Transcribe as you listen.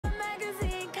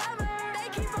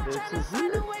This is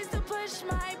it.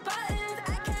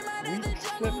 Week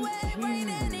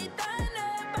 17.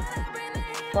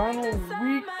 Final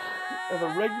week of the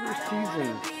regular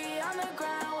season.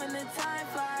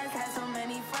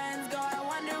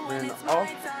 And off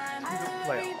to the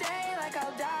playoffs.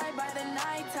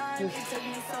 This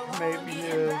may be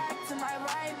a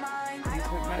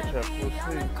decent matchup. We'll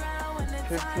see.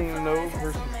 15-0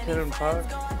 versus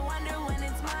 10-5.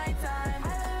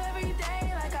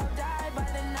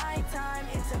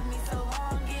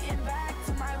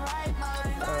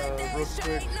 Real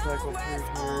quick, cycle through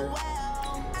here.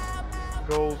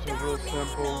 Goals are real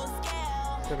simple.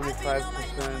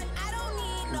 75%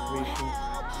 completion.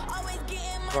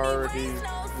 I've already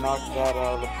knocked that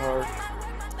out of the park.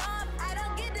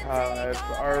 I've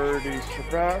already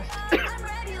surpassed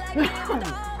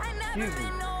excuse me,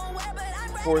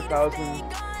 4,000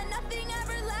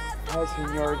 passing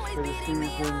yards for the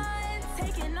season.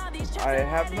 I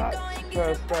have not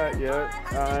surpassed that yet.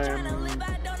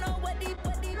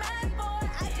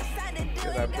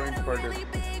 That brain farted.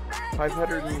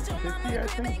 550, I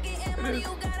think it is,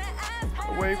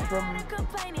 away from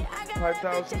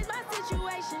 5,000.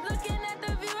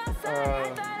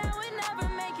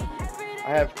 I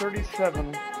have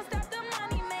 37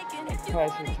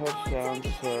 passing touchdowns,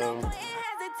 so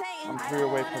I'm 3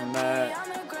 away from that.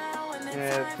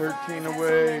 Yeah, 13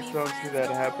 away. Don't see that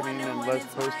happening unless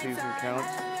postseason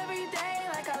counts.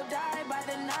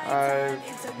 I've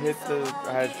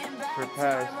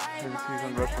surpassed 10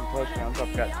 season rushing touchdowns.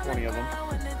 I've got 20 of them,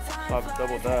 so I've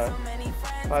doubled that.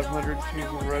 500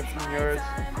 season rushing yards,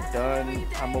 done.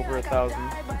 I'm over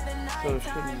 1,000, so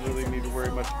shouldn't really need to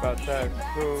worry much about that.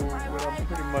 So what I'm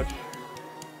pretty much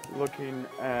looking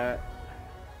at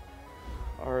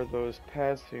are those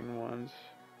passing ones.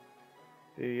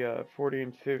 The 40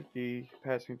 and 50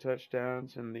 passing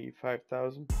touchdowns and the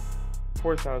 5,000,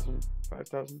 4,000,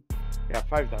 5,000, yeah,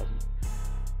 5,000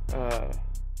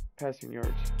 passing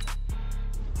yards.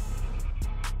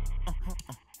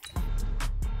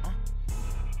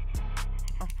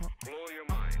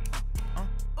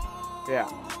 Yeah,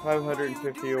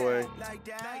 550 away,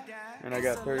 and I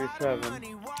got 37,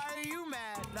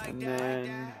 and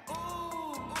then,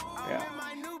 yeah,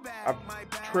 I've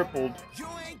tripled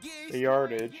the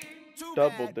yardage,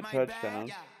 doubled the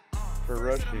touchdowns for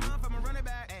rushing,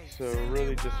 so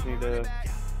really just need to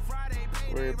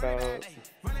worry about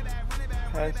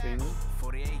passing.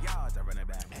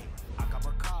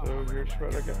 So here's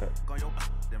what I got.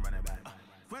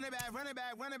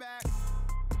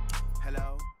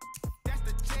 Hello.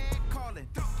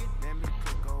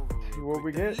 See what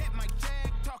we get.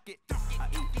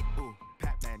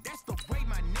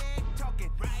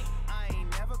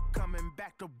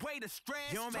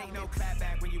 You don't make no clap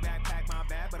back when you backpack my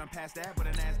bad, but I'm past that. But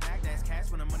a NASDAQ, that's cash.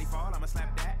 When the money fall, I'ma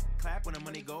slap that. Clap when the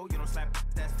money go, you don't slap.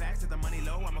 That's facts. To the money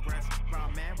low, I'm a grand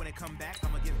round man. When it come back,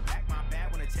 I'ma give back my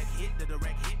bad. When the check hit, the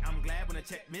direct hit, I'm glad. When the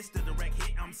check missed, the direct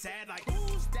hit, I'm sad. Like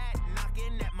who's that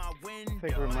knocking at my window? I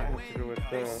think we might have to go with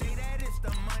they say that it's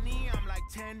the money, I'm like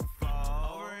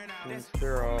tenfold. Since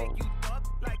they're all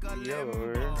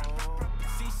yellow.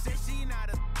 She said she not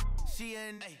a, she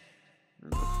and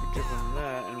let's give them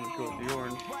that, and we'll go with the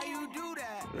orange.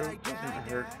 It doesn't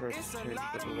hurt for us to change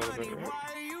it a little bit,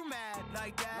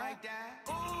 right?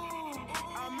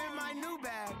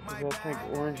 Because I think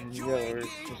orange and yellow is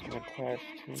just going to clash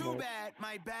too much.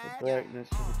 The brightness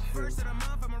of the two.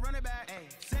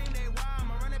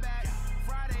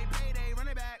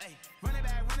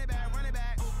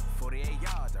 48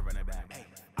 yards, I run it back.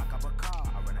 I cop a car,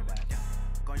 I run it back.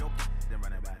 Go on your then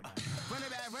run it back. Run it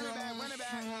back, run it back, run it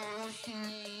back.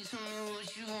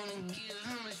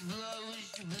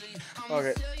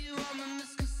 Okay.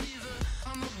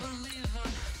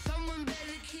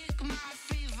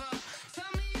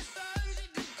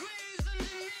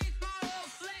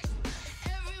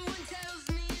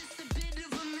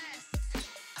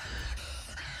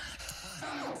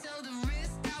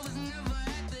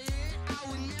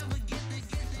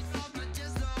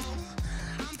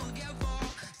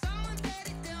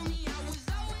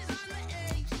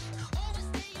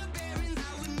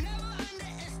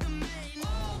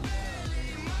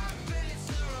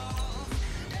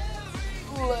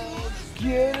 Let's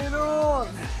get it on!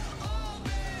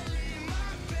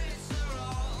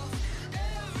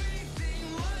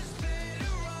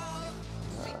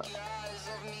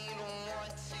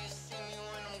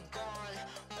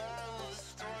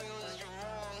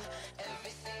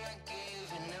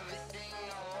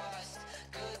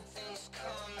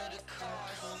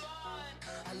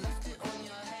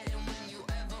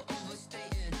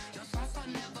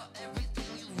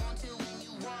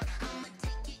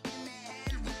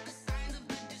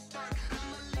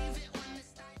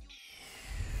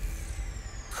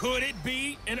 Could it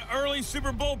be an early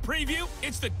Super Bowl preview?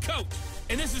 It's the coach,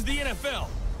 and this is the NFL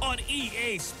on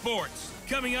EA Sports.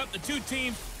 Coming up, the two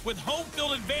teams with home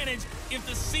field advantage if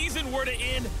the season were to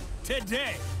end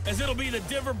today, as it'll be the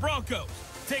Denver Broncos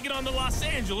taking on the Los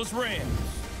Angeles Rams.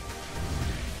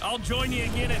 I'll join you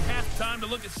again at halftime to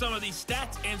look at some of these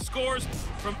stats and scores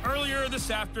from earlier this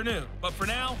afternoon. But for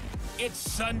now, it's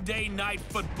Sunday Night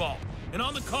Football. And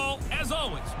on the call, as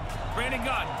always, Brandon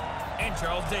Godden and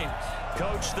Charles Davis.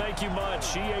 Coach, thank you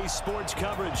much. EA Sports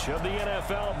coverage of the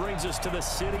NFL brings us to the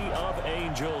City of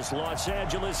Angels, Los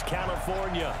Angeles,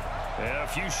 California. A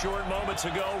few short moments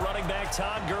ago, running back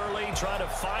Todd Gurley trying to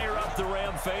fire up the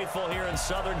Ram faithful here in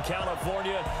Southern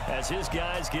California as his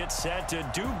guys get set to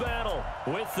do battle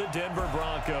with the Denver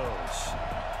Broncos.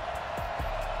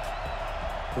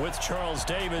 With Charles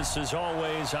Davis, as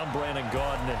always, I'm Brandon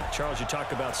Gaudin. And Charles, you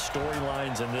talk about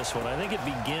storylines in this one. I think it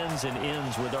begins and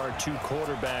ends with our two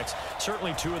quarterbacks,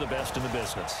 certainly two of the best in the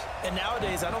business. And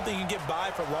nowadays, I don't think you can get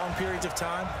by for long periods of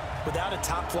time without a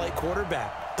top-flight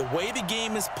quarterback. The way the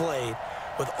game is played,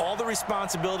 with all the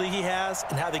responsibility he has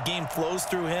and how the game flows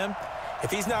through him,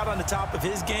 if he's not on the top of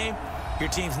his game, your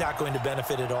team's not going to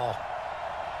benefit at all.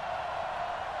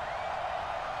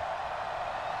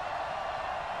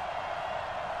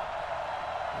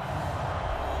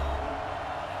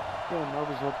 Damn, I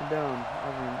was looking down.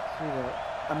 I didn't see that.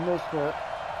 I missed that.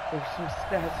 There's some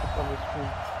stats up on the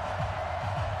screen.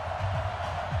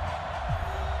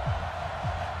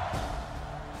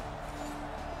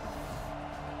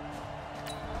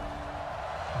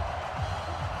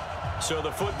 So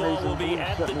the football will be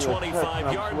at the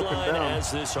 25-yard line as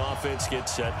this offense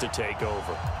gets set to take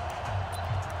over.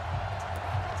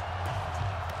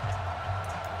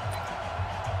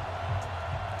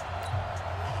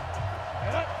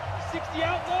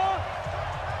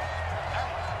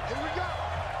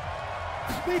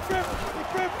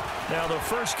 Now the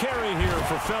first carry here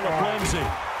for Phillip Lindsay.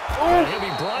 He'll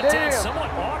be brought down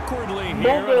somewhat awkwardly here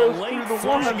on a late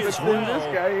flag as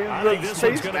well. I think this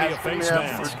one's going to be a face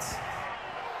mask.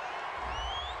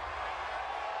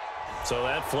 So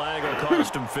that flag will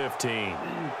cost him 15.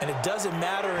 And it doesn't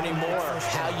matter anymore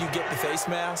how you get the face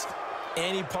mask.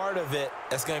 Any part of it,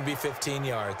 that's going to be 15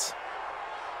 yards.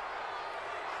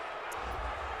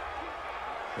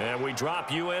 And we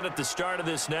drop you in at the start of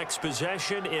this next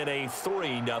possession in a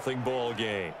 3-0 ball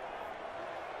game.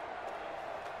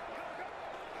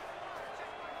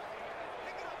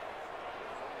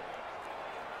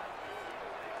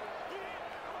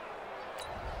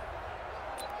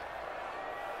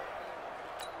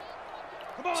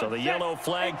 So the yellow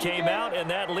flag came out, and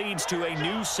that leads to a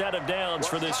new set of downs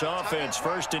for this offense.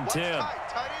 1st and 10.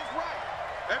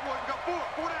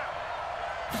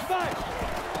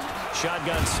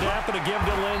 Shotgun snap and a give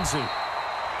to Lindsay.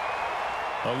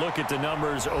 A look at the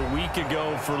numbers a week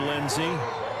ago for Lindsay.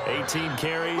 18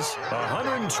 carries,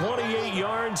 128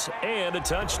 yards, and a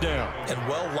touchdown. And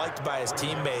well liked by his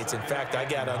teammates. In fact, I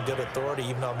got on good authority,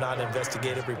 even though I'm not an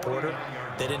investigative reporter,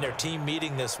 that in their team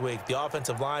meeting this week, the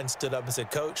offensive line stood up and said,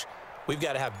 Coach, we've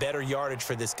got to have better yardage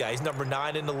for this guy. He's number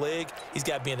 9 in the league. He's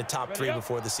got to be in the top 3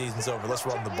 before the season's over. Let's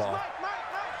run the ball.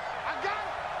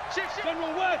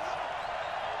 General West.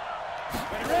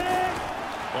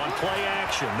 On play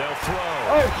action, they'll throw.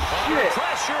 Oh, shit.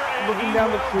 Pressure, and looking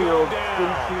down the field.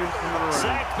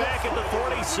 Sacked back at the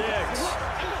 46.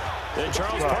 And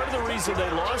Charles, part of the reason they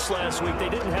lost last week, they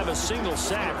didn't have a single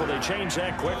sack. Well, they changed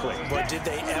that quickly. But did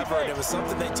they ever? And it was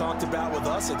something they talked about with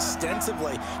us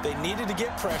extensively. They needed to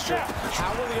get pressure.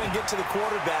 How were they going to get to the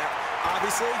quarterback?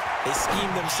 Obviously, they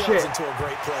schemed themselves into a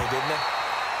great play, didn't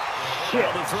they?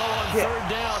 Well, the throw on 3rd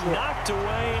down, knocked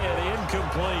away and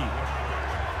incomplete.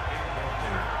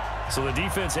 So the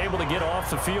defense able to get off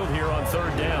the field here on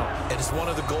 3rd down. And it's one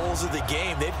of the goals of the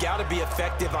game. They've got to be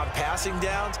effective on passing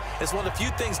downs. It's one of the few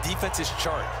things defenses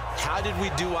chart. How did we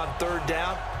do on 3rd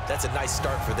down? That's a nice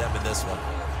start for them in this one.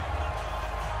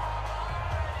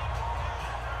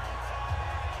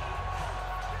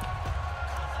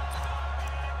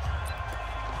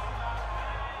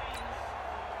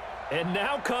 And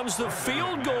now comes the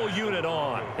field goal unit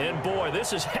on. And boy,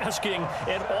 this is asking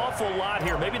an awful lot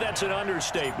here. Maybe that's an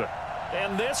understatement.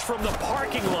 And this from the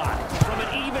parking lot, from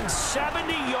an even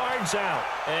 70 yards out.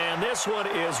 And this one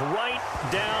is right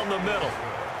down the middle.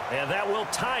 And that will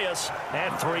tie us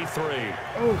at 3-3.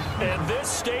 And this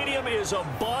stadium is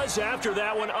abuzz after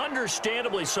that one,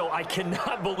 understandably so. I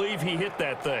cannot believe he hit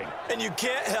that thing. And you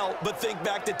can't help but think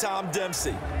back to Tom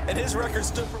Dempsey. And his record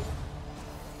stood for...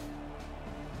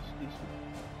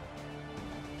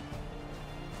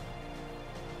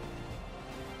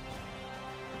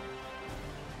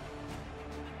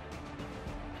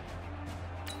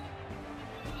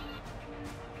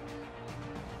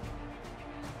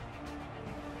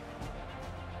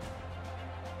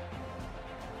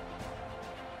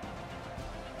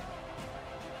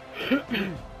 Right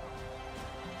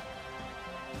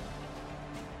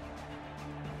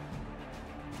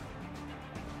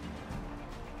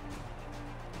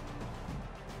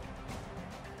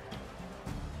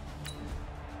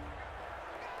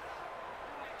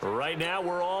now,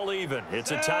 we're all even.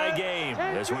 It's a tie game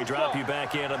as we drop you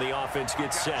back in and the offense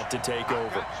gets set to take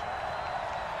over.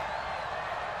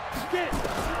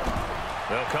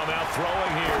 They'll come out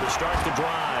throwing here to start the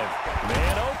drive.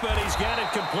 Man open. He's got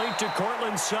it complete to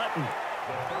Cortland Sutton.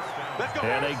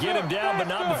 And they get him down, but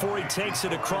not before he takes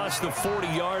it across the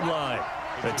 40-yard line.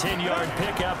 A 10-yard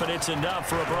pickup, and it's enough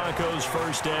for a Broncos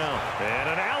first down. And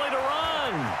an alley to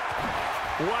run.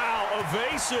 Wow,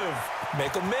 evasive.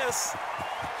 Make him miss.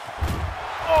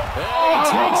 And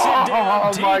he takes it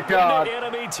down deep God. into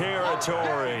enemy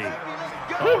territory.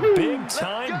 A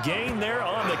big-time gain there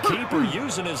on the keeper,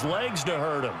 using his legs to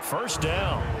hurt him. First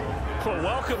down. Well,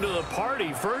 welcome to the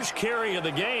party. First carry of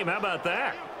the game. How about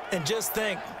that? And just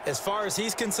think, as far as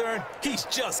he's concerned, he's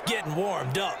just getting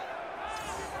warmed up.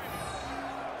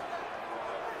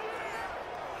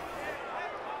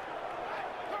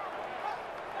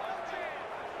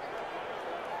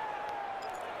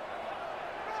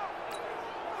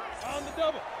 On the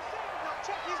double.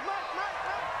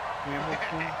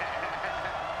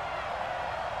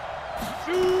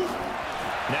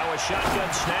 Now a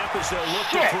shotgun snap as they'll look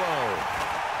to throw.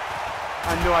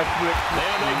 I know I threw it.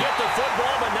 And they get the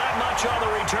football, but not much on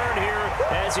the return here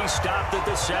as he stopped at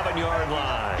the 7-yard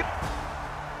line.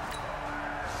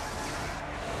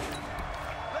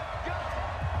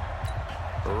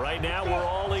 Right now, we're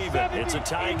all even. It's a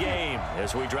tie game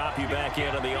as we drop you back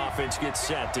in and the offense gets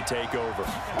set to take over.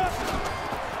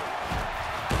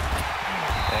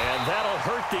 And that'll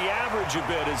hurt the average a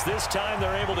bit as this time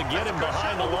they're able to get him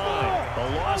behind the line.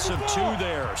 A loss of 2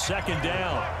 there, second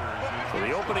down. So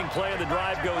the opening play of the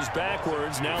drive goes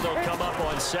backwards. Now they'll come up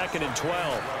on 2nd and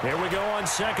 12. Here we go on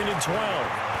 2nd and 12.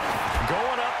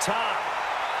 Going up top.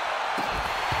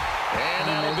 And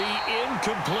that'll be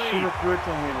incomplete.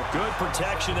 Good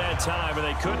protection that time, and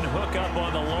they couldn't hook up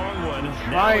on the long one.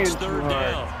 Now it's 3rd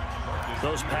down.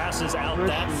 Those passes out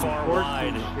that far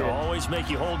wide always make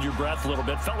you hold your breath a little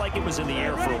bit. Felt like it was in the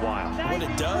air for a while. What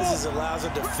it does is allows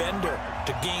a defender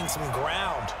to gain some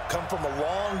ground, come from a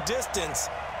long distance,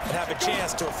 and have a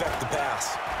chance to affect the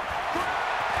pass.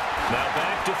 Now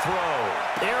back to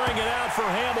throw. Airing it out for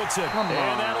Hamilton.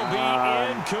 And that'll be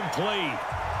incomplete.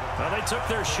 Well, they took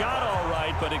their shot all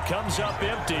right, but it comes up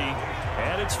empty,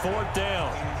 and it's 4th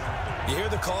down. You hear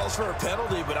the calls for a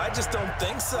penalty, but I just don't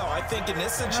think so. I think in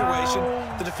this situation,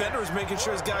 the defender was making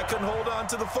sure his guy couldn't hold on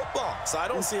to the football. So I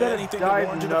don't see anything that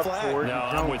warranted a flag. No,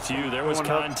 I'm with you. There was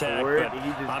contact, but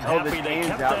I'm happy they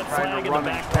kept that flag in the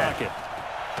back pocket.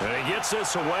 And he gets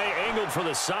this away, angled for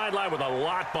the sideline with a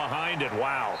lot behind it.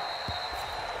 Wow.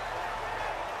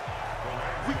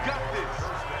 We got this.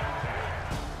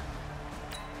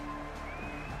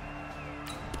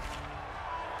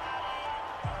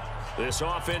 This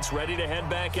offense ready to head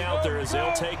back out there as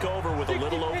they'll take over with a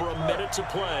little over a minute to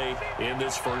play in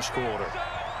this first quarter.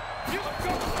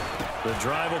 The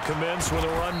drive will commence with a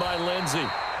run by Lindsey.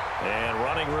 And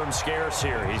running room scarce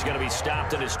here. He's going to be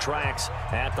stopped in his tracks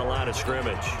at the line of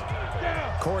scrimmage.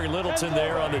 Corey Littleton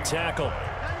there on the tackle.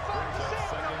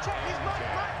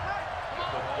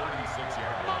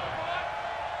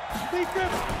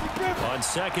 On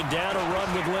 2nd down, a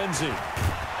run with Lindsey.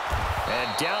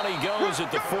 And down he goes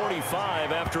at the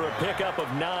 45 after a pickup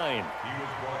of 9.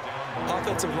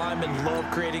 Offensive linemen love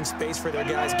creating space for their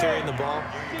guys carrying the ball,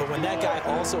 but when that guy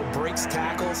also breaks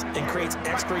tackles and creates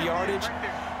extra yardage,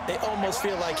 they almost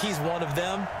feel like he's one of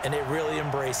them, and they really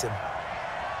embrace him.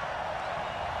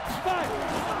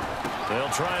 They'll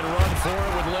try and run for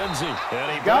it with Lindsey.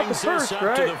 And he brings this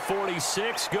up to the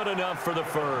 46. Good enough for the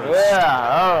first. Yeah,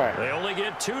 all right. They only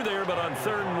get 2 there, but on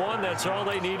 3rd and 1, that's all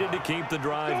they needed to keep the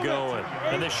drive going.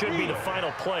 And this should be the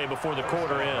final play before the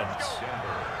quarter ends.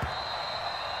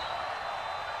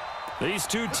 These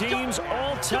two teams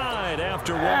all tied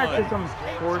after one. I'm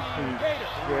forcing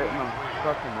shit and I'm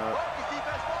fucking up.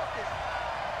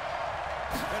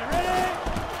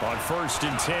 On 1st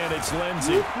and 10, it's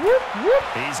Lindsey.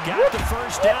 He's got the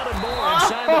first down and more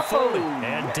inside the 40.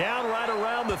 And down right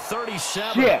around the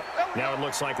 37. Shit. Now it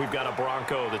looks like we've got a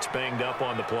Bronco that's banged up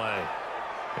on the play.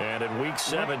 And in Week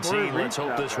 17, let's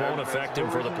hope this won't affect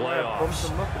him for the playoffs.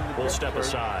 We'll step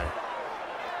aside.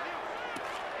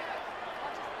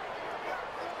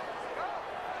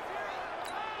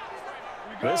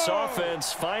 This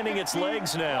offense finding its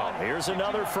legs now. Here's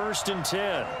another 1st and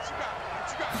 10.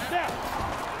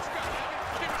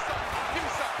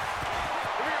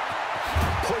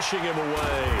 pushing him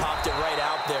away. Popped it right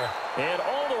out there. And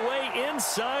all the way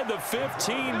inside the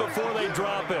 15 before they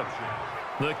drop him.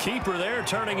 The keeper there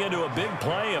turning into a big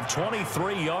play of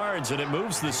 23 yards, and it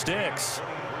moves the sticks.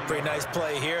 Pretty nice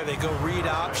play here. They go read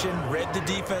option, read the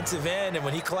defensive end, and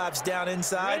when he collapsed down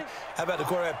inside, how about the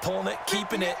quarterback pulling it,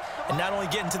 keeping it, and not only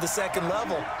getting to the second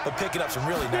level, but picking up some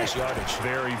really nice yardage.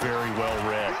 Very, very well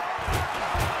read.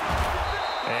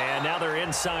 And now they're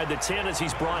inside the 10 as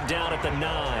he's brought down at the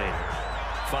 9.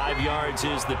 5 yards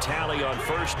is the tally on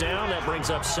first down. That brings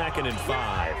up 2nd and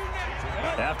 5.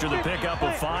 After the pickup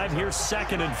of 5, here's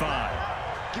 2nd and 5.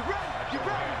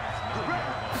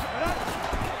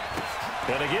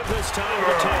 Going to give this time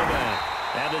to tailback.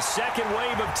 And the second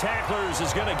wave of tacklers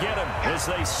is going to get him as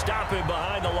they stop him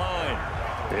behind the line.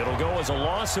 It'll go as a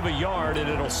loss of a yard, and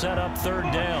it'll set up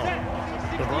 3rd down.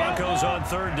 The Broncos on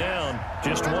 3rd down,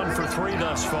 just 1 for 3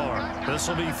 thus far. This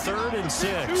will be 3rd and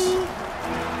 6.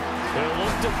 He'll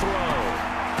look to throw.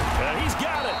 And he's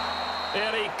got it.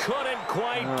 And he couldn't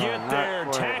quite get there.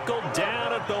 Tackled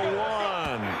down at the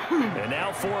 1. And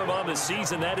now for him on the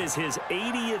season, that is his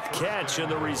 80th catch, and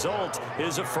the result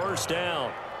is a 1st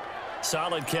down.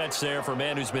 Solid catch there for a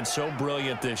man who's been so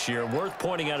brilliant this year. Worth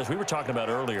pointing out, as we were talking about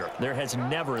earlier, there has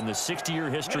never in the 60-year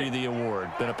history of the award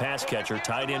been a pass catcher,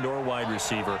 tight end, or wide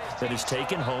receiver that has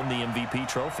taken home the MVP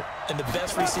trophy. And the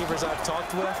best receivers I've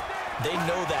talked with, they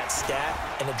know that stat,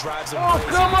 and it drives them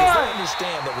crazy come because on! they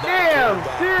understand that without a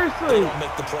quarterback, Seriously! they don't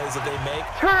make the plays that they make.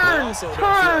 Turn,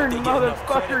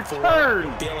 motherfucker, turn!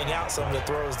 Bailing out some of the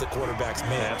throws the quarterbacks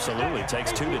make. Absolutely.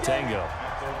 Takes 2 to tango.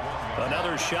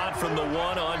 Another shot from the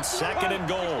 1 on 2nd and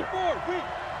goal.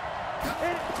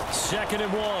 2nd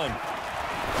and 1.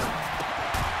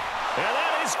 And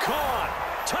that is caught.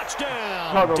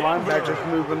 Touchdown. Oh, the linebackers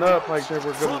moving up like they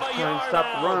were going to try and stop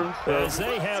the run. So. As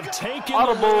they have taken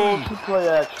audible the lead. To play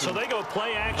action. So they go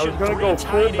play action. I was going to go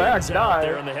full back out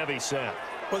there in the heavy set.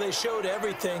 Well, they showed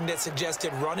everything that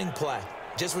suggested running play.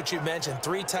 Just what you mentioned,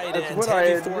 3 tight That's ends, what I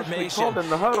heavy had formation. called in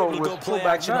the huddle Able to was go play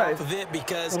fullback action guys. off of it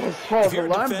because if you're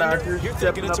the a defender, linebackers you're thinking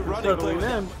stepping it's up a and running play.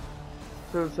 settling in.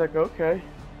 So it's like, okay.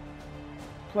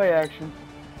 Play action.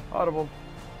 Audible.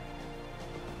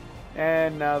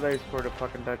 And now they scored a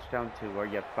fucking touchdown too. Are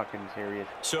you fucking serious?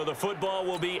 So the football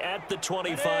will be at the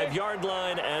 25-yard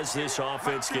line as this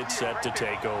offense gets set to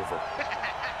take over.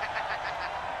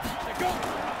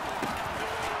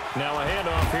 Now a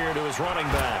handoff here to his running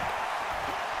back.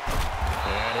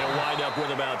 And he'll wind up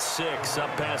with about 6, up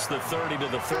past the 30 to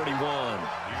the 31.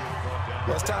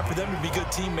 Well, it's time for them to be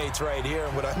good teammates right here.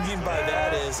 And what I mean by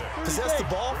that is possess the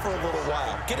ball for a little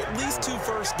while. Get at least 2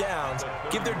 first downs.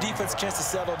 Give their defense a chance to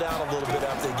settle down a little bit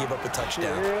after they give up a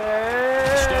touchdown.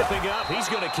 Stepping up, he's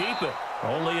going to keep it.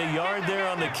 Only a yard there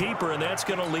on the keeper, and that's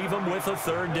going to leave him with a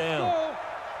 3rd down.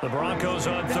 The Broncos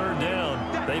on 3rd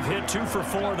down. They've hit 2 for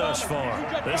 4 thus far.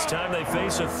 This time they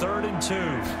face a 3rd and 2.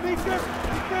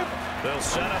 They'll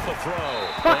set up a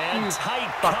throw. And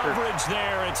tight coverage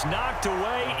there. It's knocked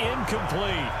away,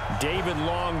 incomplete. David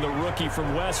Long, the rookie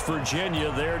from West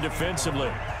Virginia, there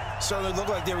defensively. Certainly looked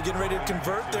like they were getting ready to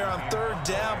convert there on 3rd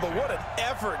down, but what an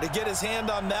effort to get his hand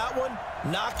on that one,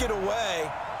 knock it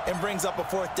away, and brings up a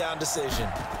 4th down decision.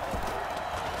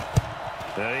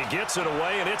 And he gets it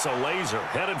away, and it's a laser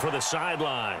headed for the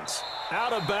sidelines.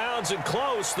 Out of bounds and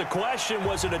close. The question,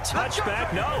 was it a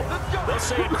touchback? No. They'll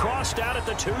say it crossed out at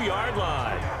the 2-yard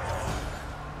line.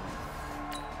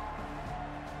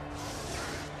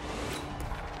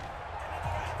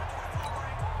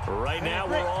 Right now,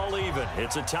 we're all even.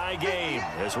 It's a tie game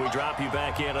as we drop you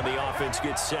back in and the offense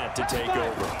gets set to take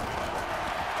over.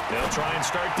 They'll try and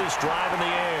start this drive in the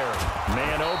air.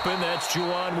 Man open, that's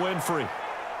Juwan Winfrey.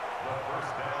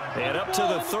 And up to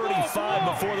the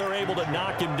 35 before they're able to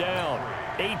knock him down.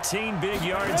 18 big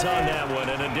yards on that one,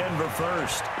 and a Denver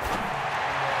first.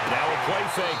 Now a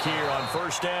play fake here on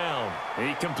 1st down.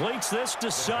 He completes this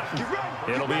to Sutton.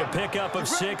 It'll be a pickup of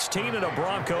 16 and a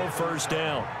Bronco 1st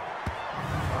down.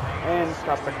 And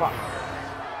stop the clock.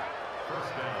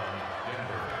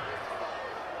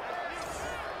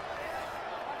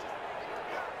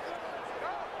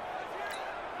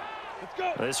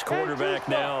 This quarterback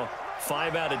now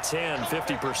 5 out of 10,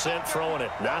 50% throwing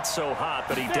it. Not so hot,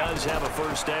 but he does have a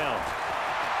 1st down.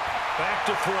 Back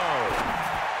to throw.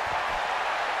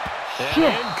 And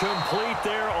incomplete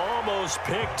there, almost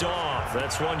picked off.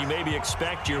 That's one you maybe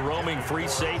expect your roaming free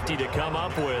safety to come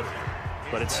up with.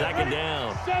 But it's 2nd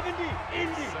down.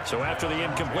 So after the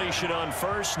incompletion on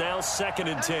 1st, now 2nd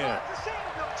and 10.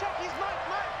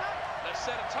 Let's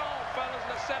set a tone, fellas.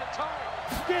 Let's set a tone.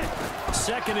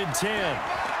 2nd and 10.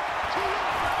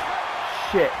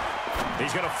 Shit.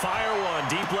 He's going to fire one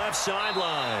deep left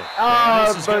sideline. Oh,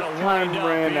 this is going to wind up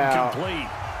ran out. incomplete.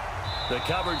 The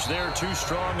coverage there too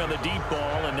strong on the deep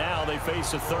ball, and now they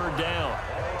face a third down.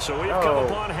 So we've come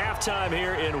upon halftime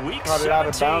here in Week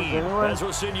 17. As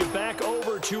we'll send you back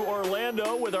over to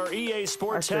Orlando with our EA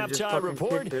Sports Halftime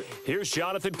Report. Here's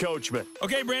Jonathan Coachman.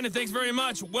 Okay, Brandon, thanks very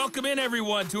much. Welcome in,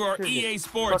 everyone, to our EA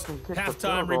Sports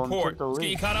Halftime Report. Let's get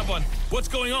you caught up on what's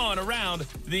going on around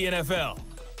the NFL.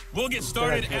 We'll get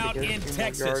started out in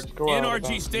Texas,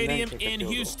 NRG Stadium in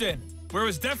Houston, where it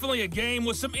was definitely a game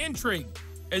with some intrigue,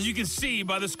 as you can see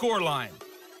by the scoreline.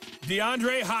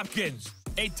 DeAndre Hopkins,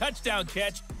 a touchdown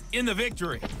catch in the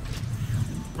victory.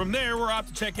 From there, we're off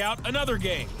to check out another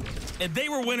game, and they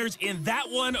were winners in that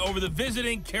one over the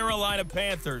visiting Carolina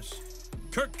Panthers.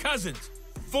 Kirk Cousins,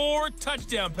 4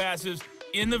 touchdown passes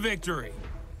in the victory.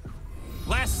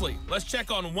 Lastly, let's check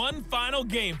on one final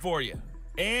game for you.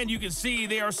 And you can see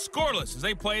they are scoreless as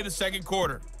they play the second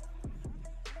quarter.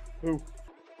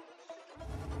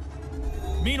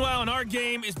 Meanwhile, in our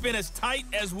game, it's been as tight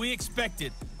as we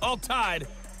expected, all tied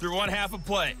through one half of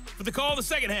play. For the call of the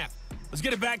second half, let's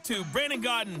get it back to Brandon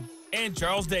Godden and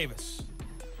Charles Davis.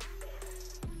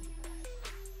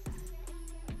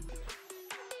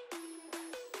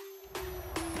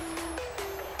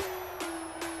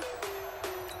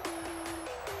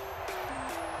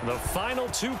 The final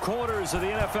 2 quarters of the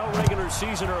NFL regular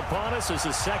season are upon us as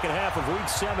the second half of Week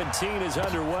 17 is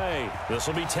underway. This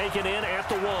will be taken in at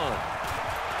the 1.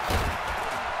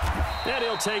 And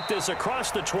he'll take this across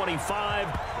the 25,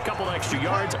 a couple extra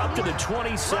yards up to the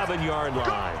 27-yard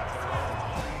line.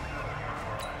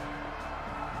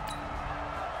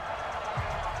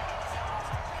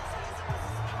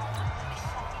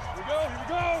 Here we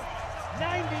go.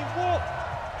 90 Wolf.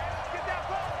 Get that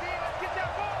ball, D. Let's get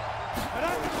that ball.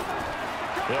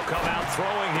 He'll come out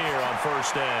throwing here on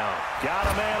first down. Got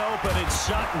a man open, it's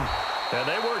Sutton. And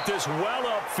they work this well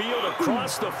upfield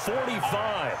across the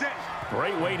 45.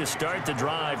 Great way to start the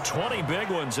drive. 20 big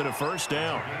ones in a first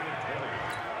down.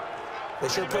 They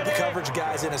sure put the coverage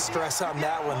guys in a stress on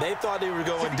that one. They thought they were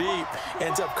going deep.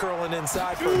 Ends up curling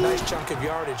inside for a nice chunk of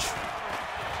yardage.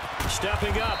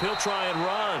 Stepping up, he'll try and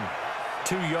run.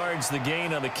 2 yards the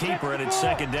gain on the keeper, and it's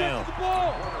second down.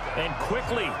 And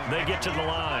quickly, they get to the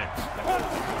line.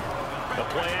 The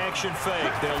play-action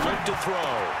fake. They'll look to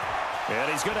throw.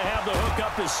 And he's going to have the hook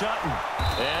up to Sutton.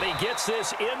 And he gets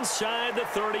this inside the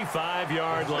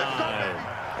 35-yard line.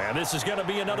 And this is going to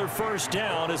be another first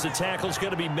down as the tackle's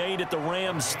going to be made at the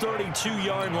Rams'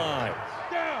 32-yard line.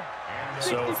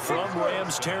 So from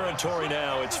Rams territory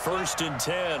now, it's 1st and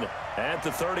 10 at the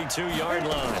 32-yard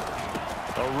line.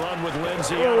 A run with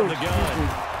Lindsey out of the gun.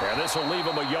 And this will leave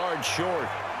him a yard short.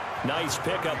 Nice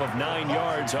pickup of 9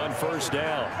 yards on first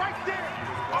down.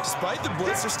 Despite the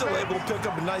blitz, they're still able to pick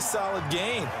up a nice solid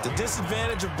gain. The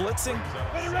disadvantage of blitzing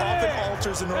often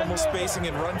alters the normal spacing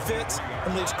and run fits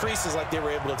and leaves creases like they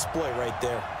were able to exploit right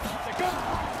there.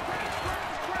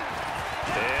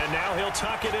 And now he'll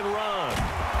tuck it and run.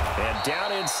 And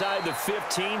down inside the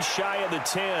 15, shy of the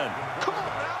 10. Come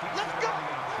on, let's go.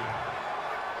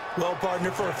 Well,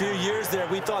 partner, for a few years there,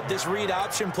 we thought this read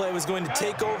option play was going to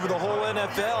take over the whole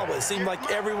NFL, but it seemed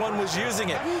like everyone was using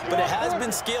it. But it has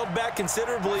been scaled back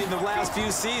considerably in the last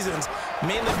few seasons,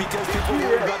 mainly because people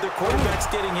worry about their quarterbacks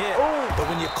getting hit. But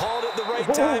when you call it at the right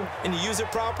time and you use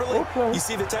it properly, you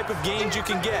see the type of gains you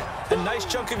can get. A nice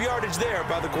chunk of yardage there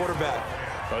by the quarterback.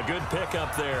 A good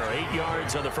pickup there. 8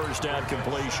 yards on the first down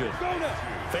completion.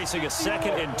 Facing a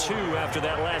 2nd and 2 after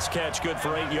that last catch, good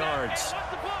for 8 yards.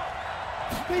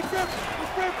 Big rip.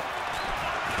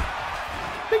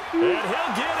 And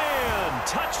he'll get in.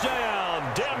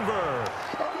 Touchdown, Denver.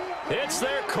 It's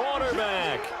their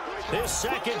quarterback. His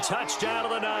 2nd touchdown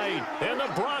of the night. And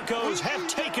the Broncos have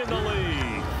taken the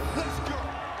lead.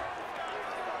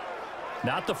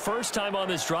 Not the first time on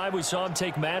this drive we saw him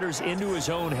take matters into his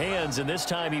own hands, and this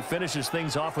time he finishes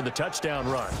things off with a touchdown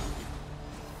run.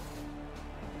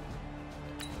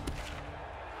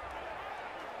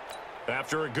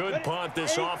 After a good punt,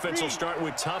 this offense will start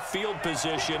with tough field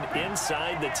position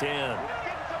inside the 10.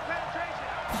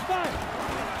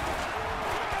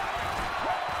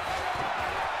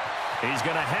 He's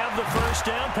going to have the first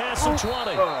down past the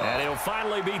 20. And he'll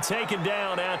finally be taken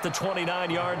down at the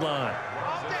 29-yard line.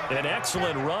 An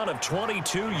excellent run of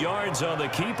 22 yards on the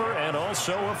keeper and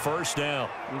also a first down.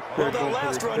 Well, that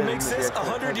last run makes this a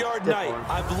 100-yard night.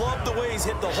 I've loved the way he's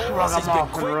hit the holes. He's been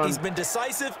quick, he's been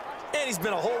decisive, and he's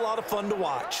been a whole lot of fun to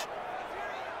watch.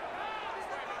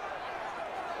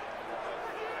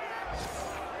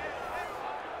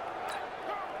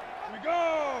 Here we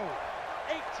go.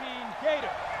 18 Gator.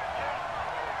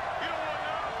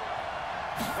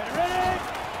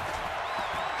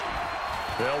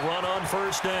 They'll run on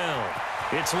first down.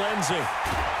 It's Lindsey.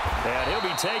 And he'll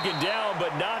be taken down,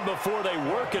 but not before they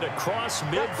work it across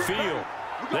midfield.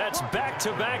 That's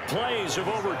back-to-back plays of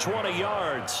over 20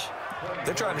 yards.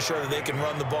 They're trying to show that they can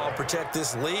run the ball and protect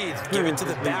this lead. Give it to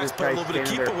the backs, put a little bit of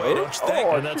keep away, don't you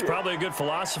think? And that's probably a good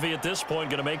philosophy at this point.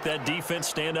 Going to make that defense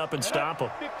stand up and stop them.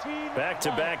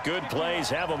 Back-to-back good plays.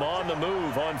 Have them on the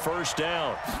move on first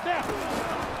down.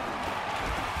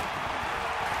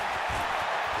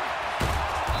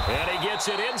 And he gets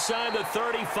it inside the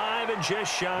 35 and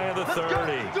just shy of the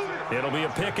 30. It'll be a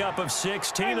pickup of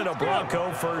 16 and a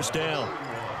Bronco first down.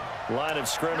 Line of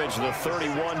scrimmage, the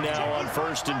 31 now on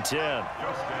 1st and 10.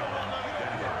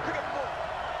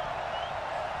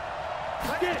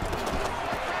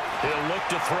 He'll look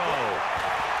to throw.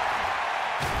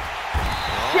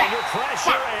 Under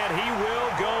pressure, and he will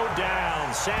go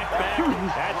down. Sacked back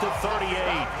at the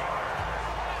 38.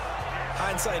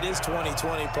 Hindsight is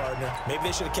 20/20, partner. Maybe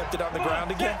they should have kept it on the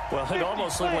ground again. Well, it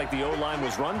almost looked like the O-line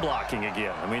was run blocking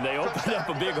again. I mean, they opened up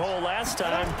a big hole last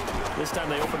time. This time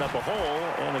they opened up a hole,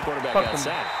 and the quarterback got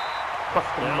sacked.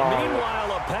 Now,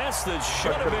 meanwhile, a pass that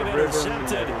should have been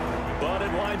intercepted, but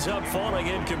it winds up falling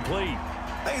incomplete.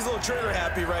 I think he's a little trigger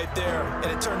happy right there, and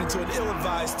it turned into an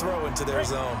ill-advised throw into their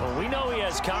zone. Well, we know he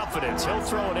has confidence. He'll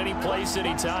throw in any place,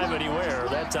 anytime, anywhere.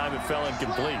 That time it fell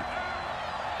incomplete.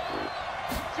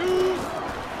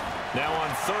 Now on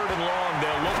 3rd and long,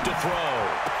 they'll look to throw.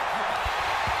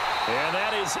 And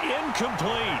that is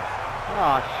incomplete.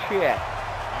 Oh, shit.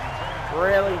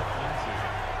 Really?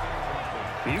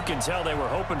 You can tell they were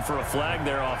hoping for a flag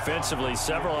there offensively.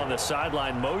 Several on the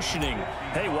sideline motioning.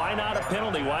 Hey, why not a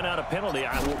penalty? Why not a penalty?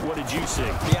 What did you see?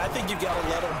 Yeah, I think you've got to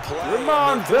let them play. Come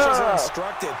on, the officials are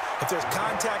instructed. If there's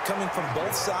contact coming from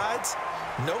both sides,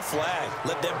 no flag.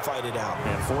 Let them fight it out.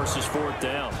 And forces 4th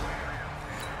down.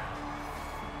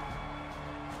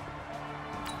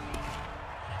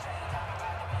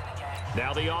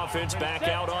 Now the offense back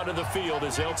out onto the field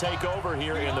as they'll take over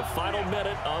here in the final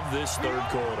minute of this 3rd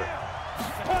quarter.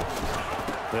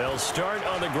 They'll start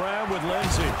on the ground with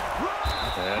Lindsey.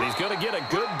 And he's going to get a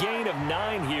good gain of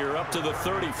 9 here up to the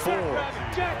 34.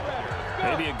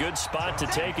 Maybe a good spot to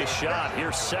take a shot.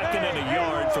 Here's 2nd and a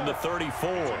yard from the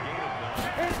 34.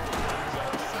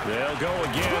 They'll go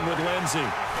again with Lindsey.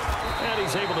 And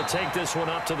he's able to take this one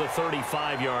up to the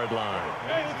 35-yard line.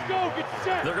 Hey, let's go. Get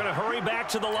set. They're going to hurry back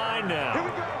to the line now.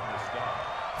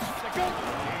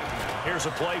 Here's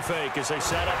a play fake as they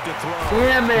set up to throw.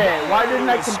 Damn it. Why didn't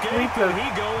I complete the He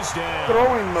goes down.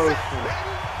 throwing motion?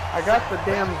 I got the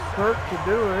damn perk to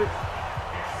do it.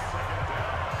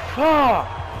 Fuck.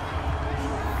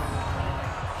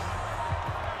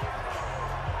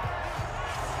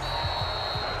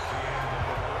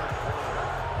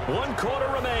 One quarter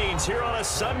remains here on a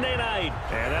Sunday night.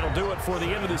 And that'll do it for the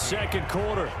end of the 2nd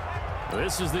quarter.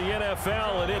 This is the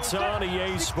NFL, and it's on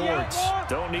EA Sports.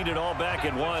 Don't need it all back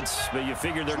at once, but you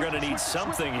figure they're going to need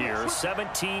something here.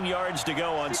 17 yards to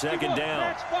go on 2nd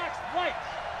down.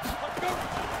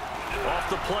 Off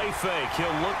the play fake,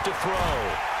 he'll look to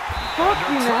throw.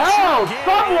 Fucking hell!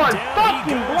 Someone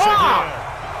fucking block!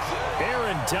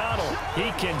 Aaron Donald,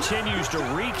 he continues to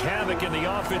wreak havoc in the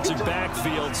offensive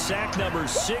backfield. Sack number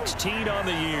 16 on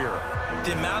the year.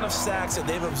 The amount of sacks that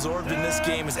they've absorbed in this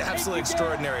game is absolutely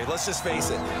extraordinary. Let's just face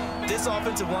it. This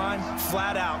offensive line,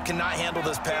 flat out, cannot handle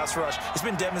this pass rush. It's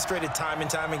been demonstrated time and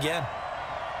time again.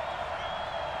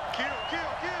 Kill.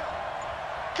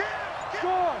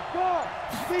 Go.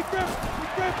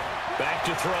 Back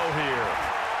to throw here.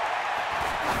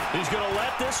 He's going to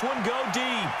let this one go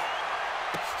deep.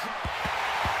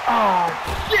 Oh,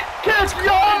 shit, catch me!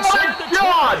 Oh, my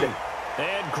God!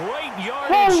 And great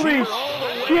yardage Holy here all the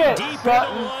way shit, deep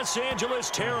Sutton. into Los Angeles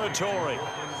territory.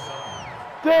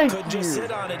 Thank Couldn't you. just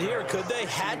sit on it here, could they?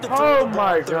 Had to throw Oh, the ball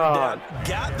my 3rd God. down.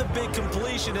 Got the big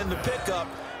completion in the pickup.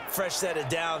 Fresh set of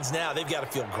downs now. They've got to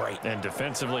feel great. And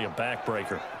defensively, a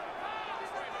backbreaker.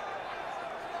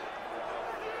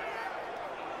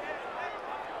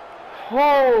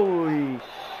 Holy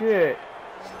shit.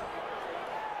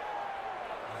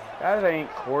 That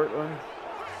ain't Cortland.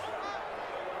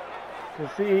 You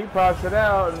see, he pops it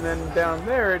out, and then down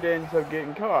there it ends up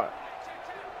getting caught.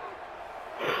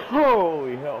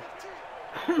 Holy hell.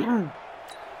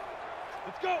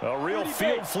 A real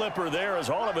field flipper there as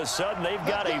all of a sudden they've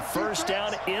got a first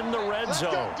down in the red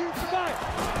zone.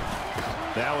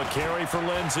 Now a carry for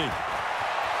Lindsey.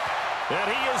 And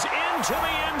he is into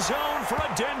the end zone for a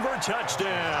Denver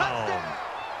touchdown.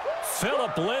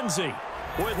 Phillip Lindsey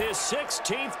with his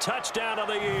 16th touchdown of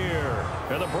the year.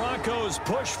 And the Broncos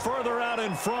push further out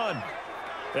in front.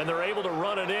 and they're able to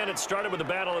run it in. It started with a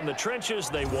battle in the trenches.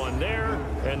 They won there,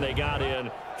 and they got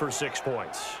in for 6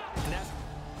 points.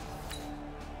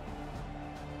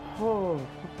 Oh,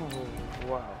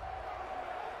 wow.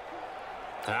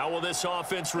 How will this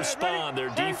offense respond? Their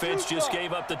defense just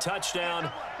gave up the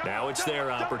touchdown. Now it's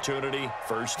their opportunity.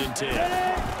 1st and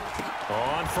 10.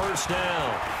 On 1st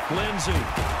down, Lindsey.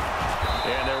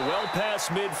 And they're well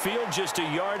past midfield, just a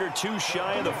yard or 2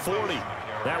 shy of the 40.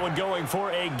 That one going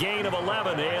for a gain of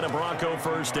 11 and a Bronco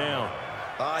 1st down.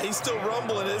 He's still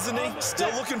rumbling, isn't he?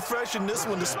 Still looking fresh in this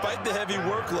one despite the heavy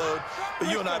workload. But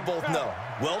you and I both know,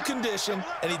 well-conditioned,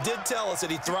 and he did tell us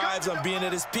that he thrives on being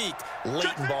at his peak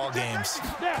late in ball games.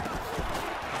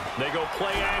 They go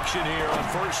play action here on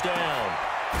 1st down.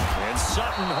 And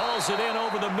Sutton hauls it in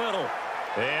over the middle.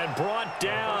 And brought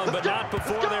down, but not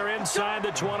before they're inside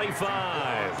the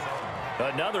 25.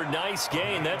 Another nice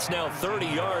gain. That's now 30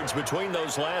 yards between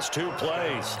those last 2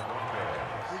 plays.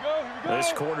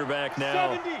 This quarterback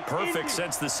now perfect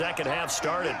since the second half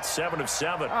started. 7 of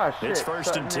 7. Oh, shit. It's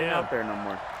 1st and 10. Out there no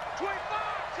more. 25,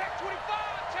 check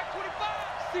 25, check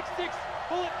 25. 6-6,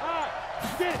 pull it high.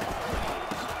 Get it.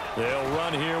 They'll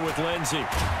run here with Lindsey.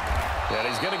 And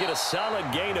he's going to get a solid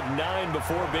gain of 9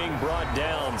 before being brought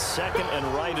down. 2nd and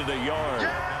right at a yard.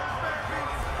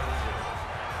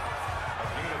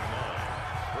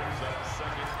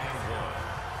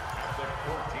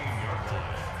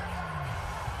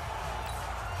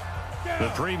 The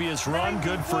previous run,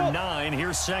 good for 9.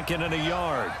 Here's 2nd and a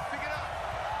yard.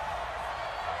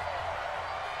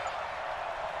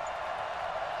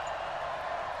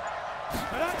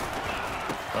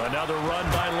 Another run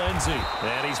by Lindsey.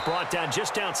 And he's brought down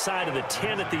just outside of the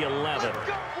 10 at the 11.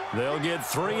 They'll get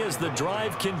 3 as the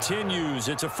drive continues.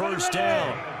 It's a 1st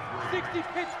down. 60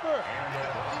 Pittsburgh.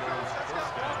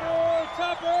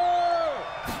 Topper.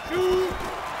 Shoot.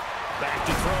 Back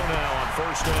to throw now on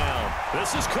 1st down.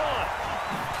 This is caught.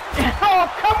 Oh,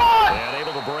 come on! And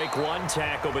able to break 1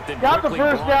 tackle, but then Got the quickly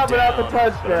 1st down without the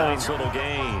touchdown. A nice little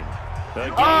gain. A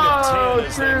gain of 10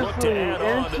 as they look to add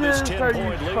on to this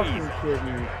 10-point lead.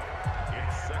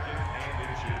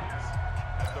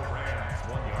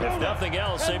 If nothing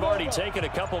else, they've already taken a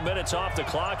couple minutes off the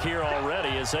clock here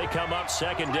already as they come up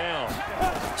 2nd down.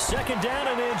 2nd down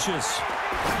and inches.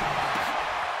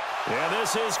 And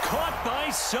this is caught by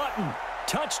Sutton.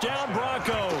 Touchdown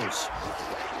Broncos.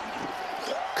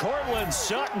 Cortland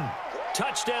Sutton.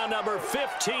 Touchdown number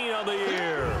 15 on the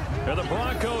year. And the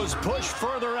Broncos push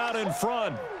further out in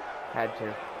front. Had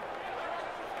to.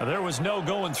 There was no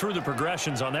going through the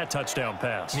progressions on that touchdown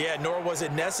pass. Yeah, nor was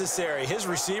it necessary. His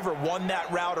receiver won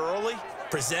that route early,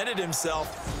 presented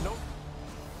himself.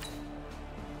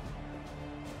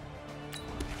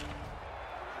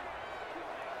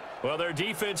 Well, their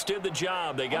defense did the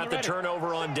job. They got the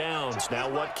turnover on downs. Now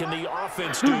what can the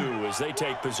offense do as they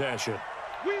take possession?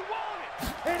 We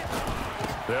want it.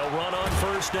 They'll run on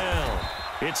 1st down.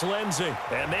 It's Lindsey,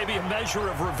 and maybe a measure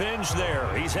of revenge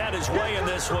there. He's had his way in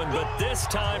this one, but this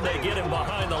time they get him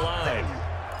behind the line.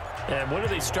 And when do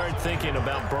they start thinking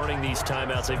about burning these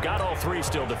timeouts? They've got all 3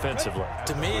 still defensively.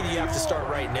 To me, you have to start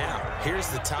right now. Here's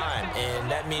the time, and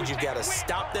that means you've got to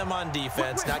stop them on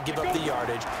defense, not give up the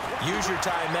yardage, use your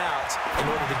timeouts in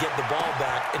order to get the ball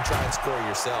back and try and score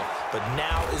yourself. But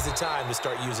now is the time to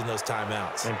start using those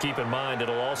timeouts. And keep in mind,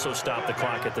 it'll also stop the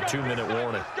clock at the 2-minute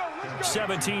warning.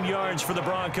 17 yards for the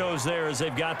Broncos there as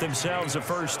they've got themselves a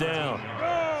 1st down.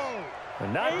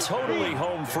 Not totally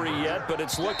home free yet, but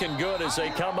it's looking good as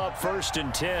they come up 1st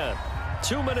and 10.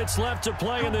 2 minutes left to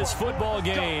play in this football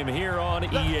game here on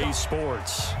EA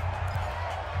Sports.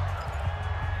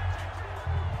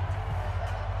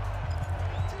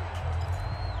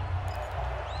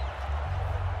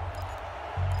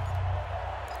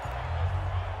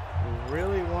 You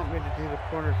really want me to do the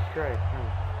corner strike,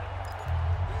 huh?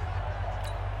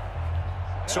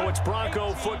 So it's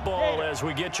Bronco football as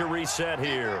we get you reset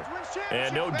here.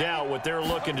 And no doubt what they're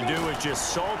looking to do is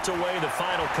just salt away the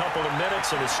final couple of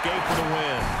minutes and escape with a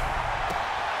win.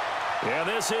 Yeah,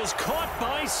 this is caught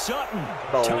by Sutton.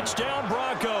 Touchdown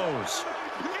Broncos.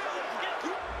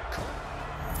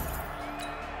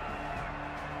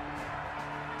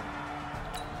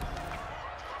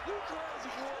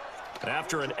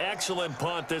 After an excellent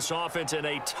punt, this offense in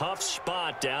a tough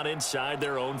spot down inside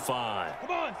their own 5.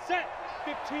 Come on, set.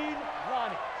 15,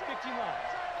 Ronnie. 15 lines.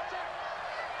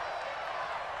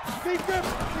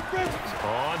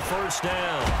 On 1st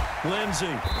down,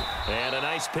 Lindsey. And a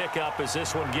nice pickup as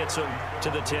this one gets him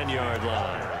to the 10-yard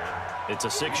line. It's a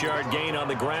 6-yard gain on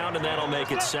the ground, and that'll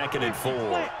make it 2nd and 4.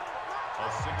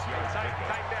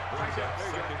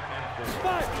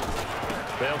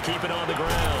 They'll keep it on the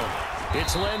ground.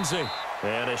 It's Lindsey.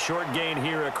 And a short gain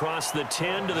here across the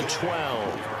 10 to the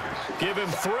 12. Give him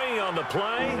 3 on the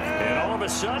play, and all of a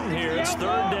sudden here it's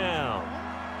 3rd down.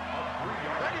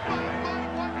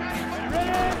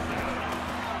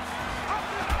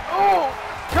 Oh,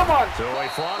 come on. So he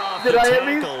fought off Did the I at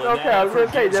tackle, least? and Okay, that I was going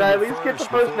to say, gives did I him at least get the first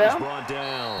first before he's down? brought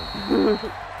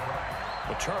down.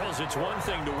 Well, Charles, it's one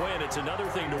thing to win. It's another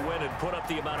thing to win and put up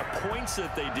the amount of points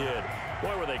that they did.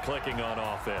 Boy, were they clicking on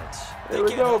offense. They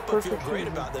can't help but feel great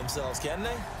about themselves, can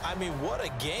they? I mean, what a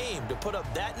game to put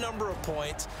up that number of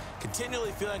points,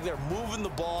 continually feeling like they're moving the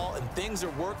ball and things are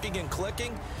working and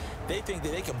clicking. They think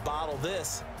that they can bottle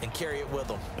this and carry it with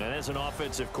them. And as an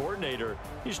offensive coordinator,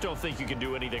 you just don't think you can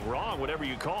do anything wrong. Whatever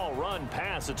you call, run,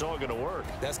 pass, it's all going to work.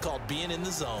 That's called being in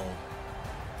the zone.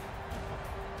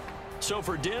 So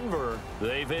for Denver,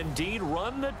 they've indeed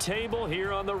run the table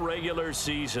here on the regular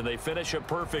season. They finish a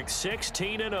perfect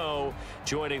 16-0,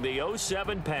 joining the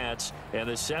 07 Pats and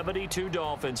the 72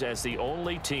 Dolphins as the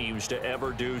only teams to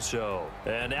ever do so.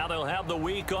 And now they'll have the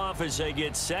week off as they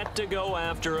get set to go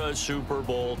after a Super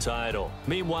Bowl title.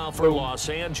 Meanwhile, for Los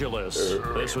Angeles,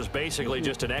 this was basically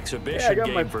just an exhibition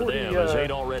game for them as they'd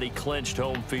already clinched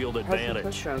home field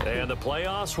advantage. And the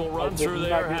playoffs will run through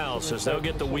their house as they'll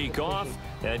get the week off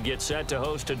and get set to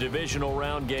host a divisional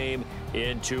round game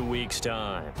in 2 weeks'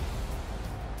 time.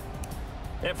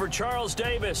 And for Charles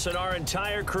Davis and our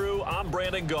entire crew, I'm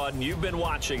Brandon Gaudin. You've been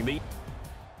watching the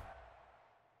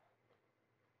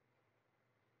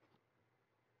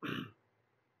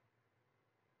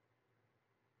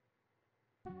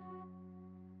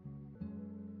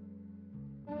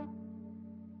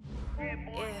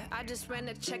Yeah, I just ran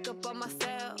a checkup on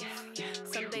myself.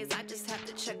 Some days I just have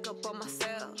to check up on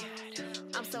myself.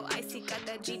 I'm so icy, got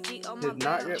that GG on my belt. Did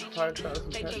not get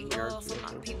 5,000 Thank passing the Lord yards. for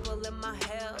my people in my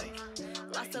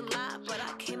health. Lost a lot, but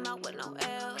I came out with no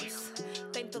L's.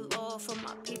 Thank the Lord for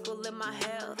my people in my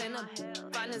health. And I'm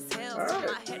fine as hell, from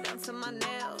my head down to my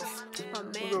nails. My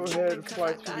man We'll go ahead and tripping 'cause fly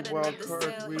I to got the wild another card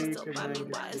cell. He week still and buy then me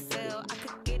get by to the himself. I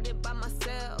could get it by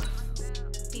myself.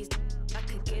 These I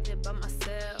could get it by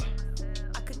myself.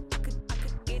 I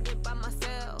could get it by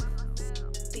myself.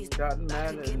 These Gotten I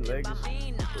mad could and get it by legs.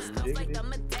 me now. Smells like the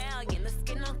medallion, the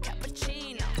skin on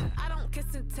cappuccino. I don't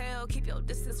kiss and tell, keep your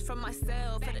distance from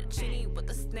myself. Fettuccine with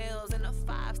the snails in a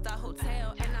 5-star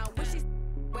hotel. And I wish these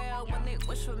well when they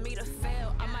wish for me to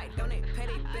fail. I might donate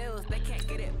petty bills, they can't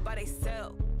get it by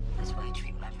themselves. That's why I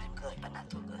treat my men good, but not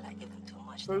too good. I give them too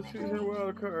much. Postseason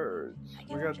wild cards.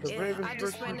 We got the Ravens I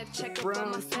just ran a versus check the up on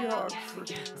Browns, myself. Seahawks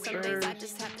versus Some days Bears, I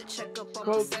just have to check up on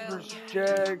Colts myself. versus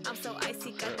Jags, I'm so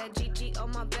icy, got that GG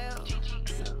on my belt.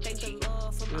 Thank the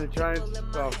Lord for and my the Giants people in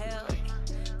my Falcons.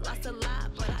 health. Lost a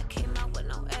lot, but I came out with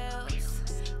no L's.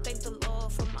 Thank the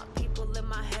Lord for my people in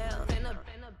my health. And I'm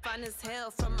fine as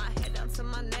hell, from my head down to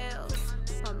my nails.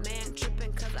 My man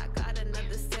tripping cause I got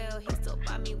another cell. He still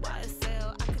buy me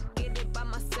YSL. I could get it by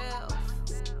myself.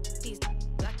 These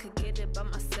I could get it by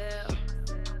myself.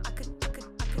 I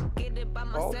could get it by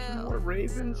myself. Baltimore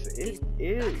Ravens, it I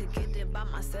is. could get it by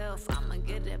myself. I'ma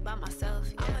get it by myself.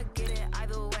 Yeah. I'ma get it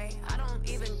either way. I don't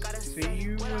even gotta See say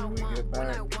you what I when we want get when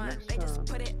I back want. next They just time.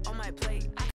 put it on my plate.